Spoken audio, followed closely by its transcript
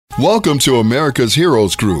Welcome to America's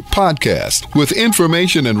Heroes Group podcast with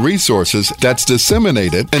information and resources that's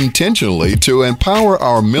disseminated intentionally to empower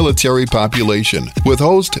our military population. With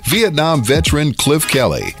host Vietnam veteran Cliff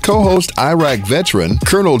Kelley, co-host Iraq veteran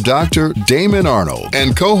Colonel Dr. Damon Arnold,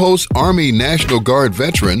 and co-host Army National Guard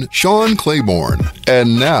veteran Sean Claiborne.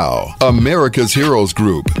 And now, America's Heroes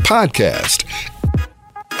Group podcast.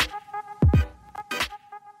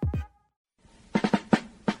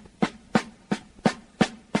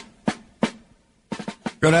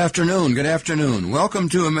 Good afternoon. Welcome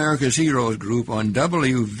to America's Heroes Group on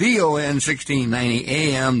WVON 1690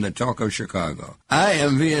 AM, the Talk of Chicago. I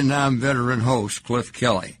am Vietnam veteran host Cliff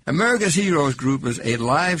Kelley. America's Heroes Group is a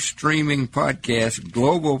live streaming podcast,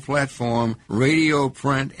 global platform, radio,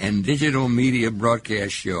 print, and digital media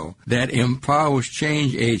broadcast show that empowers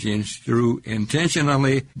change agents through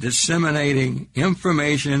intentionally disseminating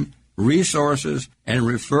information, resources, and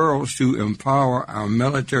referrals to empower our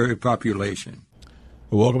military population.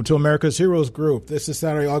 Welcome to America's Heroes Group. This is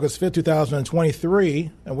Saturday, August 5th,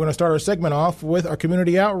 2023, and we're going to start our segment off with our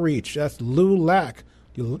community outreach. That's LULAC,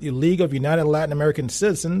 the League of United Latin American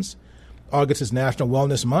Citizens. August is National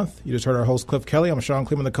Wellness Month. You just heard our host, Cliff Kelley. I'm Sean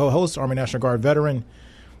Claiborne, the co-host, Army National Guard veteran.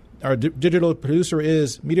 Our digital producer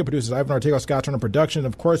is media producer Ivan Ortega, Scott Turner production.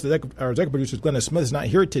 Of course, our executive producer, Glenda Smith, is not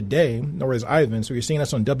here today, nor is Ivan, so you're seeing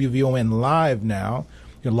us on WVON Live now.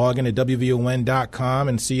 You can log in to WVON.com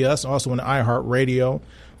and see us, also on iHeartRadio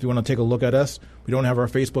if you want to take a look at us. We don't have our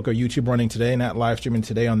Facebook or YouTube running today, not live streaming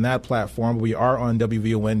today on that platform, but we are on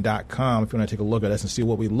WVON.com if you want to take a look at us and see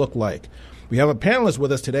what we look like. We have a panelist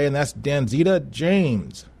with us today, and that's Danitza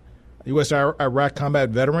James, U.S. Iraq combat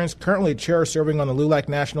veterans, currently chair serving on the LULAC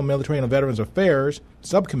National Military and Veterans Affairs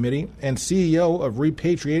Subcommittee, and CEO of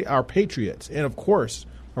Repatriate, our Patriots, and, of course,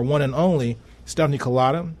 our one and only Stephanie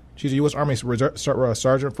Kalota. She's a U.S. Army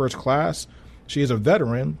Sergeant First Class. She is a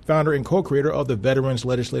veteran, founder and co-creator of the Veterans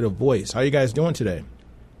Legislative Voice. How are you guys doing today?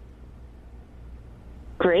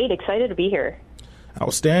 Great. Excited to be here.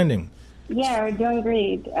 Outstanding. Yeah, we're doing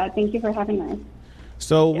great. Thank you for having us.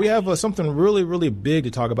 So we have something really, really big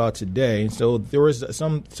to talk about today. So there was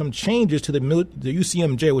some changes to the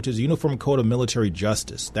UCMJ, which is the Uniform Code of Military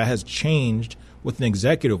Justice. That has changed with an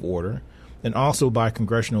executive order and also by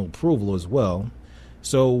congressional approval as well.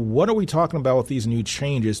 So what are we talking about with these new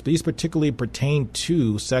changes? These particularly pertain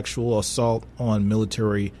to sexual assault on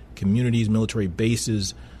military communities, military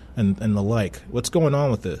bases, and the like. What's going on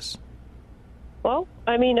with this? Well,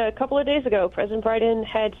 I mean, a couple of days ago, President Biden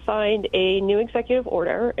had signed a new executive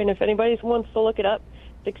order, and if anybody wants to look it up,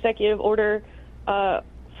 it's Executive Order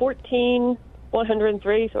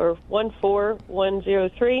 14103 or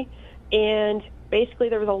 14103, and basically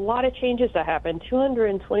there was a lot of changes that happened,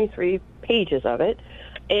 223 pages of it.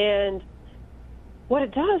 And what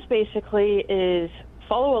it does basically is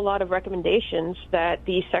follow a lot of recommendations that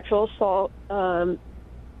the Sexual Assault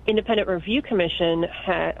Independent Review Commission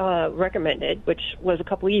had recommended, which was a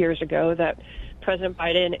couple of years ago, that President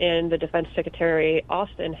Biden and the Defense Secretary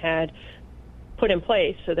Austin had put in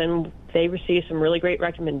place. So then they received some really great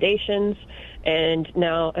recommendations, and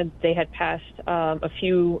now they had passed a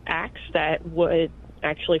few acts that would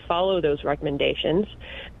actually follow those recommendations,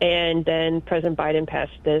 and then President Biden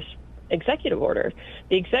passed this executive order.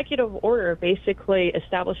 The executive order basically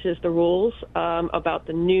establishes the rules about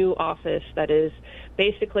the new office that is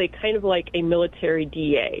basically kind of like a military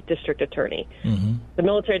DA, district attorney. Mm-hmm. The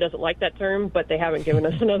military doesn't like that term, but they haven't given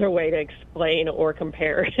us another way to explain or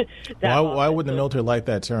compare that. Why wouldn't the military like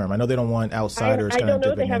that term? I know they don't want outsiders. I don't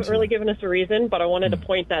know. They haven't really given us a reason, but I wanted to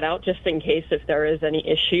point that out just in case if there is any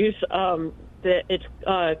issues. It's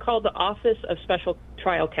called the Office of Special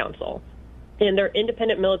Trial Counsel. And they're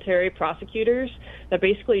independent military prosecutors that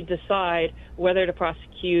basically decide whether to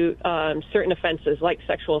prosecute certain offenses like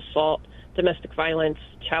sexual assault, domestic violence,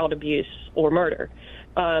 child abuse, or murder.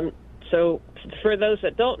 So for those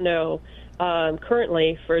that don't know,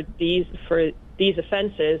 currently for these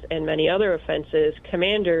offenses and many other offenses,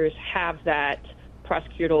 commanders have that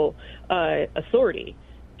prosecutorial authority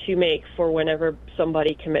to make for whenever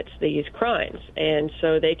somebody commits these crimes. And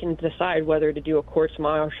so they can decide whether to do a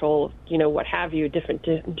courts-martial, what have you, different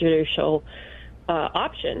judicial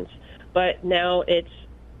options. But now it's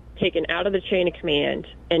taken out of the chain of command,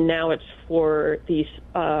 and now it's for these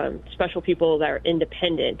special people that are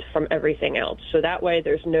independent from everything else. So that way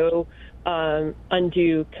there's no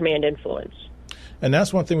undue command influence. And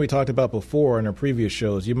that's one thing we talked about before in our previous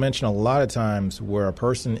shows. You mentioned a lot of times where a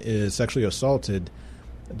person is sexually assaulted,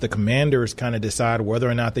 the commanders kind of decide whether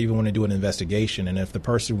or not they even want to do an investigation. And if the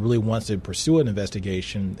person really wants to pursue an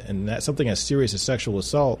investigation, and that's something as serious as sexual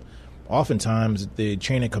assault, oftentimes the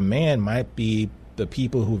chain of command might be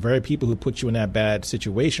the very people who put you in that bad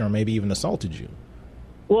situation or maybe even assaulted you?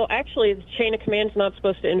 Well, actually, the chain of command is not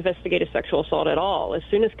supposed to investigate a sexual assault at all. As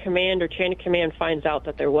soon as command or chain of command finds out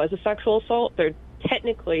that there was a sexual assault, they're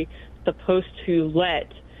technically supposed to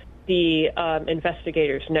let the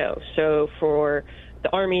investigators know. So for the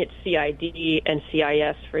Army, it's CID, and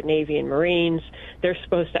CIS for Navy and Marines. They're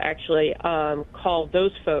supposed to actually call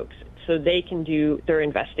those folks so they can do their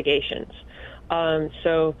investigations.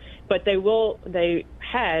 But they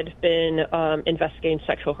had been investigating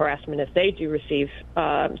sexual harassment if they do receive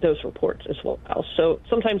those reports as well. So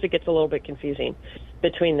sometimes it gets a little bit confusing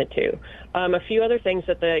between the two. A few other things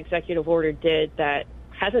that the executive order did that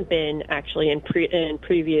hasn't been actually in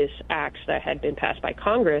previous acts that had been passed by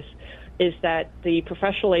Congress is that the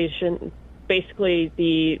professionalization, basically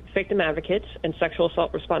the victim advocates and sexual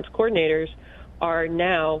assault response coordinators are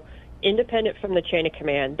now independent from the chain of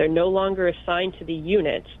command. They're no longer assigned to the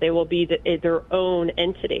units. They will be their own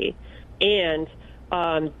entity. And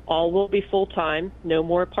all will be full-time, no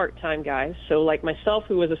more part-time guys. So like myself,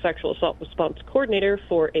 who was a sexual assault response coordinator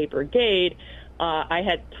for a brigade, I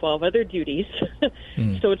had 12 other duties.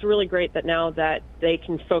 So it's really great that now that they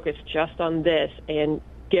can focus just on this and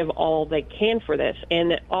give all they can for this.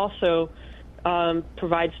 And it also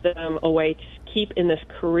provides them a way to keep in this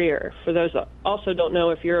career. For those that also don't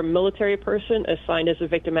know, if you're a military person assigned as a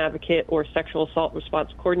victim advocate or sexual assault response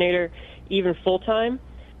coordinator, even full-time,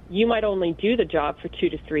 you might only do the job for 2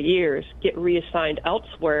 to 3 years, get reassigned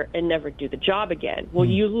elsewhere, and never do the job again. Well,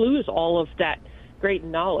 you lose all of that great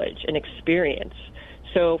knowledge and experience.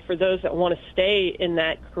 So for those that want to stay in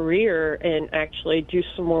that career and actually do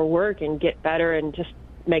some more work and get better and just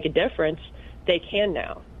make a difference, they can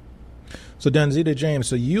now. So Danitza James,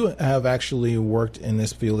 so you have actually worked in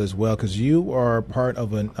this field as well, because you are part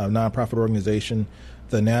of a nonprofit organization,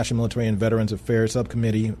 the National Military and Veterans Affairs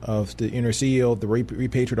Subcommittee of the Inner CEO of the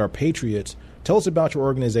Repatriate Our Patriots. Tell us about your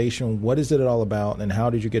organization. What is it all about, and how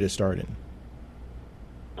did you get it started?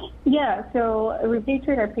 Yeah, so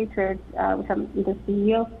Repatriate Our Patriots, which I'm the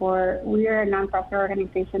CEO for, we are a nonprofit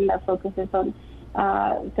organization that focuses on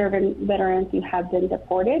serving veterans who have been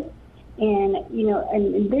deported. And,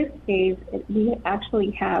 and in this case, we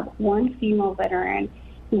actually have one female veteran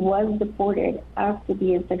who was deported after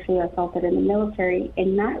being sexually assaulted in the military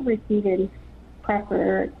and not receiving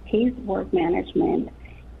proper casework management.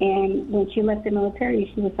 And when she left the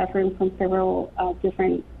military, she was suffering from several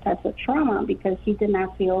different types of trauma because she did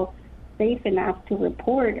not feel safe enough to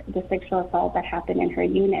report the sexual assault that happened in her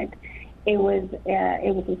unit. It was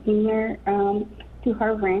a senior to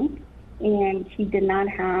her rank, and she did not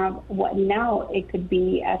have what now it could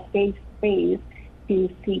be a safe space to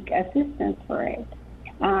seek assistance for it.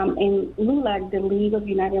 And LULAC, the League of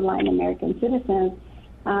United Latin American Citizens,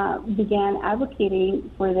 began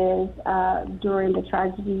advocating for this during the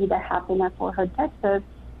tragedy that happened at Fort Hood, Texas,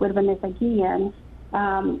 with Vanessa Guillen.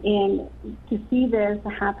 And to see this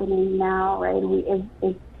happening now, right,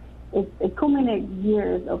 it culminated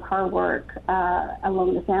years of hard work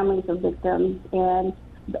along the families of victims and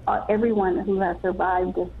everyone who has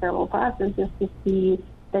survived this terrible process, just to see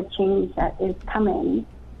the change that is coming.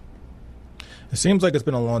 It seems like it's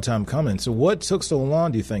been a long time coming. So what took so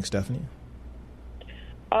long, do you think, Stephanie?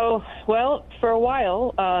 Oh, well, for a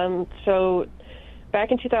while. So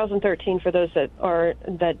back in 2013, for those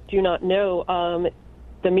that do not know,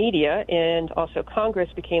 the media and also Congress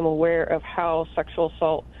became aware of how sexual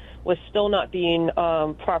assault was still not being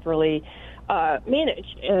properly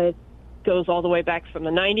managed. It goes all the way back from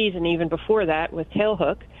the 90s and even before that with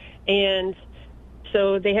Tailhook. And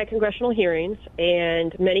so they had congressional hearings,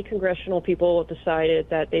 and many congressional people decided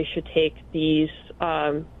that they should take these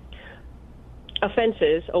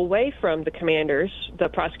offenses away from the commanders, the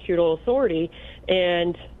prosecutorial authority,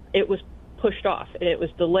 and it was pushed off and it was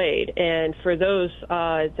delayed. And for those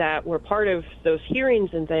that were part of those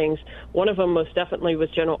hearings and things, one of them most definitely was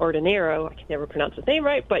General Ordinero. I can never pronounce his name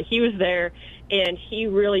right, but he was there, and he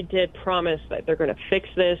really did promise that they're going to fix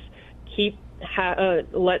this,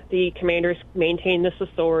 let the commanders maintain this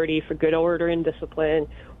authority for good order and discipline.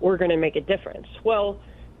 We're going to make a difference. Well,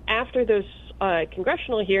 after those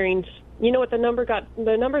congressional hearings, you know what, the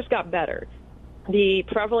numbers got better. The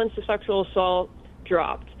prevalence of sexual assault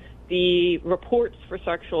dropped. The reports for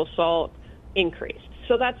sexual assault increased.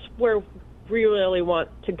 So that's where we really want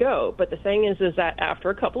to go. But the thing is that after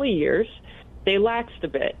a couple of years, they laxed a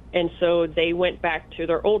bit. And so they went back to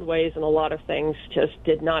their old ways, and a lot of things just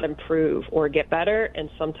did not improve or get better, and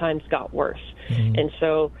sometimes got worse. Mm-hmm. And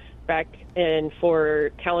so back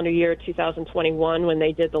for calendar year 2021, when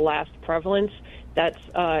they did the last prevalence,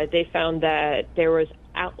 they found that there was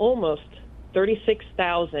almost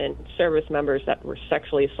 36,000 service members that were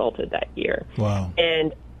sexually assaulted that year. Wow.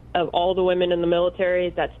 And of all the women in the military,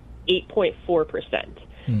 that's 8.4%.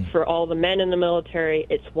 For all the men in the military,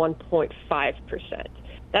 it's 1.5%.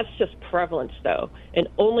 That's just prevalence, though. And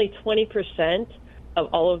only 20% of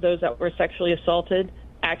all of those that were sexually assaulted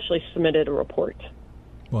actually submitted a report.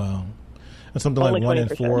 Wow. And something Only like 1 in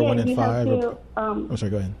 20%. 4, Yeah, 1 in you 5. have to, I'm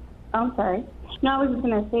sorry, go ahead. I'm sorry. No, I was just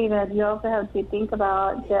going to say that you also have to think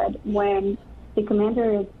about that when the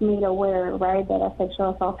commander is made aware, right, that a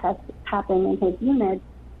sexual assault has happened in his unit,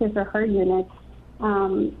 his or her unit,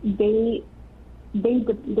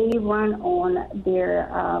 they run on their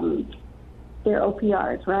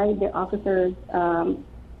OPRs, right? The officers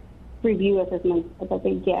review assessments that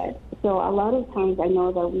they get. So a lot of times I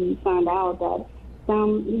know that we found out that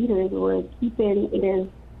some leaders were keeping it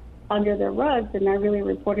under their rugs and not really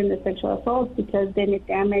reporting the sexual assaults because then it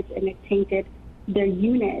damaged and it tainted their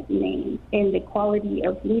unit name and the quality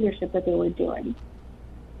of leadership that they were doing.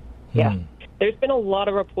 Yeah. There's been a lot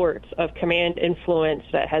of reports of command influence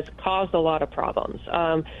that has caused a lot of problems.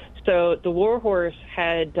 So the Warhorse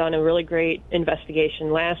had done a really great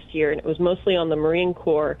investigation last year, and it was mostly on the Marine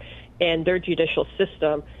Corps and their judicial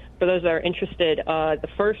system. For those that are interested, the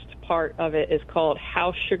first part of it is called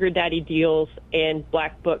How Sugar Daddy Deals and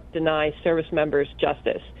Black Book Deny Service Members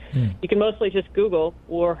Justice. You can mostly just Google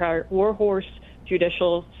Warhorse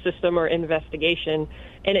Judicial System or Investigation,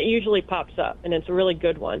 and it usually pops up, and it's a really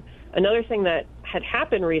good one. Another thing that had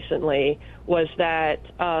happened recently was that,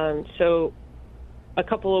 so a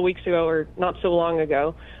couple of weeks ago, or not so long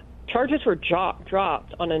ago, charges were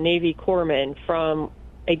dropped on a Navy corpsman from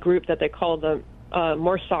a group that they called the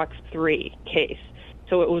Morsock 3 case.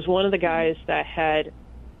 So it was one of the guys that had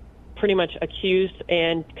pretty much accused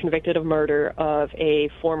and convicted of murder of a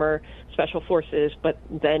former Special Forces, but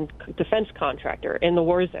then defense contractor in the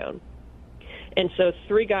war zone. And so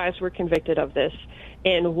 3 guys were convicted of this,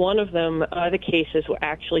 and one of them, the cases were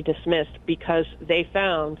actually dismissed because they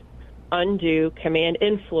found undue command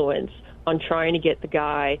influence on trying to get the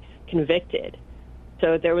guy convicted.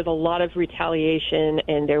 So there was a lot of retaliation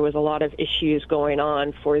and there was a lot of issues going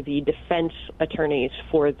on for the defense attorneys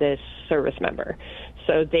for this service member.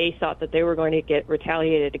 So they thought that they were going to get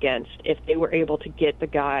retaliated against if they were able to get the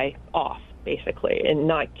guy off, basically, and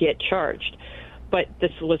not get charged. But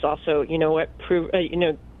this was also,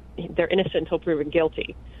 they're innocent until proven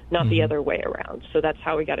guilty, not the other way around. So that's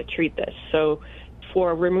how we got to treat this. So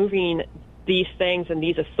for removing these things and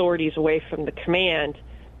these authorities away from the command,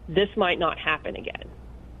 this might not happen again.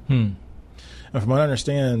 And from what I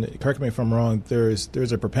understand, correct me if I'm wrong,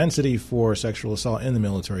 there's a propensity for sexual assault in the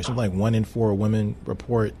military. Something like 1 in 4 women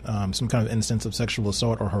report some kind of instance of sexual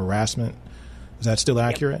assault or harassment. Is that still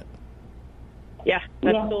accurate? Yeah,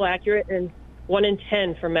 that's still accurate, and 1 in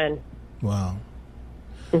 10 for men. Wow.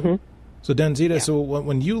 So, Danitza, so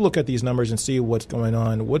when you look at these numbers and see what's going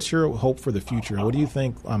on, what's your hope for the future? What do you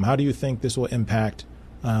think? How do you think this will impact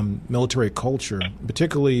military culture,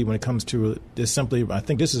 particularly when it comes to this? Simply, I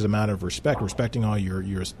think this is a matter of respecting all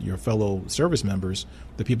your fellow service members,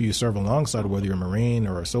 the people you serve alongside, whether you're a Marine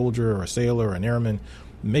or a soldier or a sailor or an airman,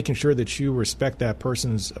 making sure that you respect that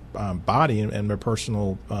person's body and their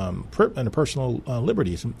personal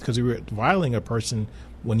liberties, because you're violating a person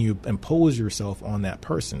when you impose yourself on that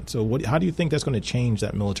person. So how do you think that's going to change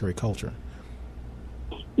that military culture?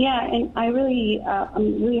 Yeah, and I really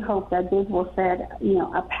hope that this will set,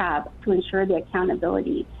 a path to ensure the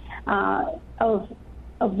accountability of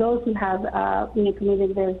those who have,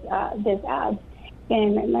 committed this act.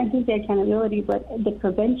 And not just the accountability, but the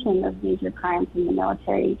prevention of major crimes in the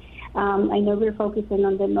military. I know we're focusing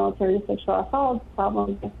on the military sexual assault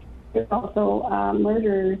problem. There's also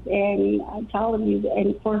murders and child abuse.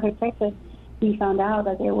 And for Hood, Texas, we found out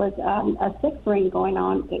that there was a sex ring going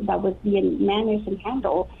on that was being managed and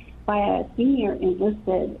handled by a senior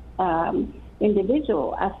enlisted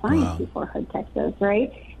individual assigned to Fort Hood, Texas,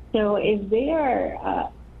 right? So if they are,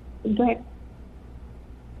 go ahead.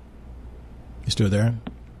 You still there?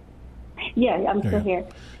 Yeah, I'm still here.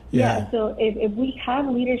 Yeah, so if we have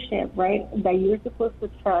leadership, right, that you're supposed to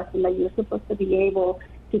trust and that you're supposed to be able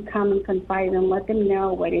to come and confide and let them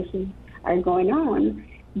know what issues are going on,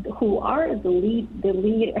 who are the lead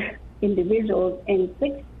individuals in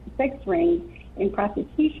sex rings and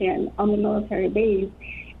prostitution on the military base,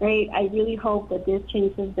 right? I really hope that this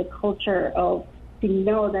changes the culture of to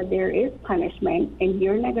know that there is punishment and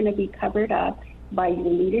you're not going to be covered up by your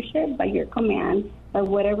leadership, by your command, by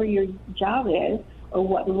whatever your job is, or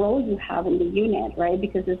what role you have in the unit, right?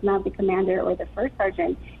 Because it's not the commander or the first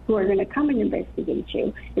sergeant who are going to come and investigate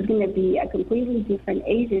you. It's going to be a completely different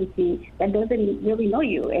agency that doesn't really know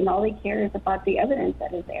you, and all they care is about the evidence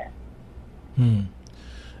that is there.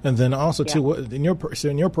 And then also, too, in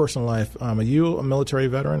your personal life, are you a military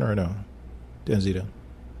veteran or no, Danitza?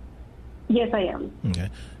 Yes, I am. Okay.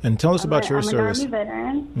 And tell us about your service. I'm an Army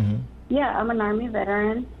veteran. Yeah, I'm an Army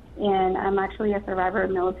veteran, and I'm actually a survivor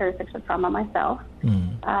of military sexual trauma myself.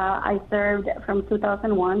 I served from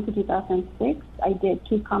 2001 to 2006. I did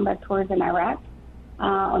 2 combat tours in Iraq.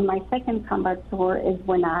 On my second combat tour is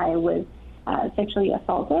when I was sexually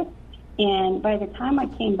assaulted. And by the time I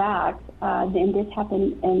came back, and this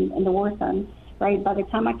happened in the war zone, right? By the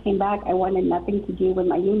time I came back, I wanted nothing to do with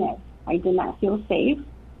my unit. I did not feel safe.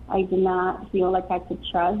 I did not feel like I could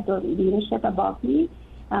trust the leadership above me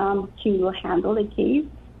to handle the case.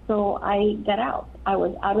 So I got out. I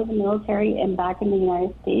was out of the military and back in the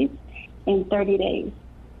United States in 30 days.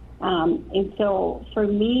 And so for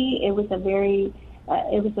me, it was a very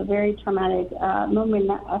traumatic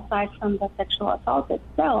moment, aside from the sexual assault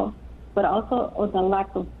itself, but also the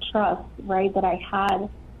lack of trust, right, that I had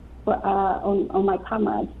on my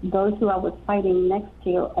comrades, those who I was fighting next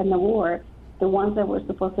to in the war. The ones that were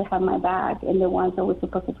supposed to have my back and the ones that were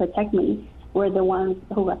supposed to protect me were the ones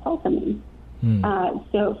who assaulted me.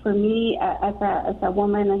 So for me, as a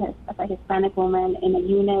woman, as a Hispanic woman in a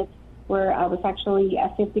unit where I was actually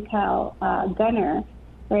a 50 cal gunner,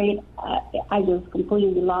 right, I just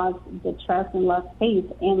completely lost the trust and lost faith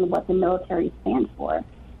in what the military stands for.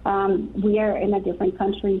 We are in a different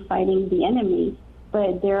country fighting the enemy,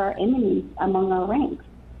 but there are enemies among our ranks.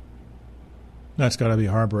 That's got to be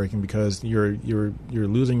heartbreaking because you're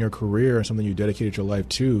losing your career and something you dedicated your life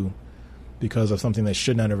to because of something that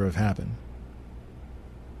should not ever have happened.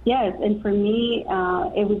 Yes, and for me,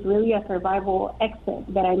 it was really a survival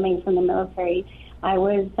exit that I made from the military. I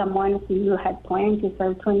was someone who had planned to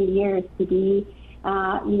serve 20 years to be,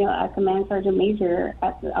 a command sergeant major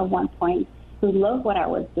at one point, who loved what I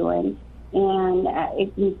was doing, and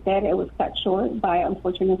instead it was cut short by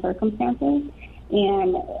unfortunate circumstances.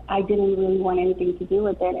 And I didn't really want anything to do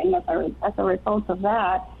with it. And as a result of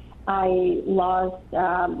that, I lost,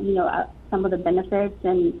 some of the benefits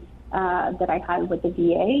and that I had with the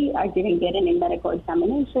VA. I didn't get any medical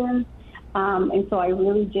examinations. And so I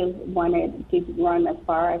really just wanted to run as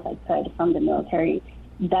far as I could from the military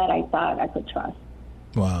that I thought I could trust.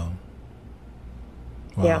 Wow.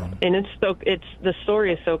 Yeah, and the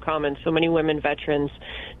story is so common. So many women veterans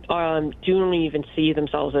don't even see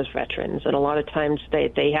themselves as veterans, and a lot of times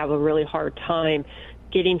they have a really hard time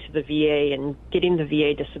getting to the VA and getting the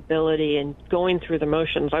VA disability and going through the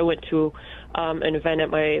motions. I went to an event at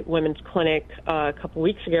my women's clinic a couple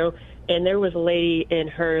weeks ago, and there was a lady in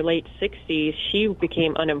her late 60s. She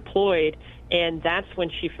became unemployed, and that's when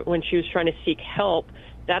she was trying to seek help.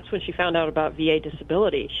 That's when she found out about VA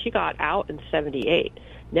disability. She got out in 78.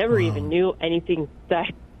 Never even knew anything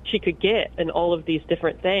that she could get and all of these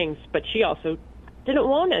different things, but she also didn't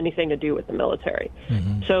want anything to do with the military.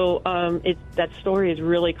 So that story is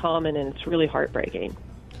really common, and it's really heartbreaking.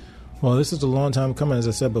 Well, this is a long time coming, as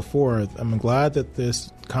I said before. I'm glad that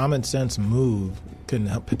this common sense move can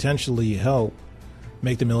potentially help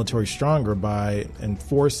make the military stronger by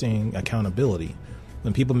enforcing accountability.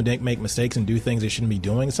 When people make mistakes and do things they shouldn't be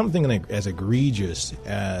doing, something as egregious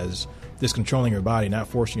as this controlling your body, not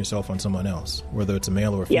forcing yourself on someone else, whether it's a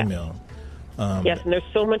male or a female. Yes, and there's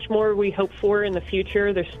so much more we hope for in the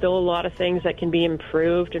future. There's still a lot of things that can be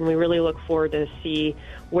improved, and we really look forward to see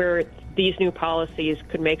where these new policies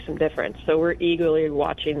could make some difference. So we're eagerly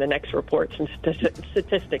watching the next reports and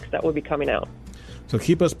statistics that will be coming out. So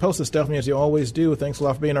keep us posted, Stephanie, as you always do. Thanks a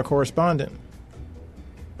lot for being our correspondent.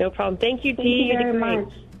 No problem. Thank you, Dee. Thank you very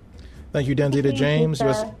much. Thank you, Danitza James,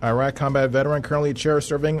 U.S. Iraq combat veteran, currently chair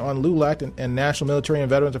serving on LULAC and National Military and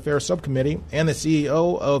Veterans Affairs Subcommittee, and the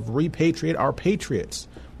CEO of Repatriate, our Patriots.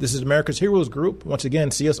 This is America's Heroes Group. Once again,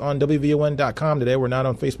 see us on WVON.com today. We're not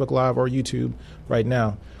on Facebook Live or YouTube right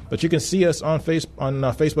now. But you can see us on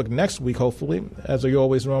Facebook next week, hopefully, as you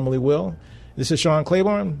always normally will. This is Sean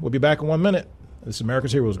Claiborne. We'll be back in 1 minute. This is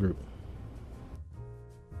America's Heroes Group.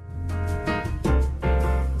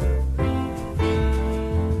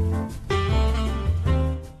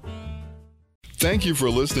 Thank you for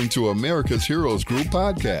listening to America's Heroes Group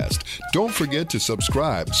podcast. Don't forget to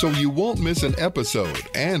subscribe so you won't miss an episode.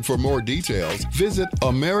 And for more details, visit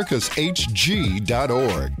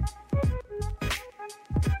americashg.org.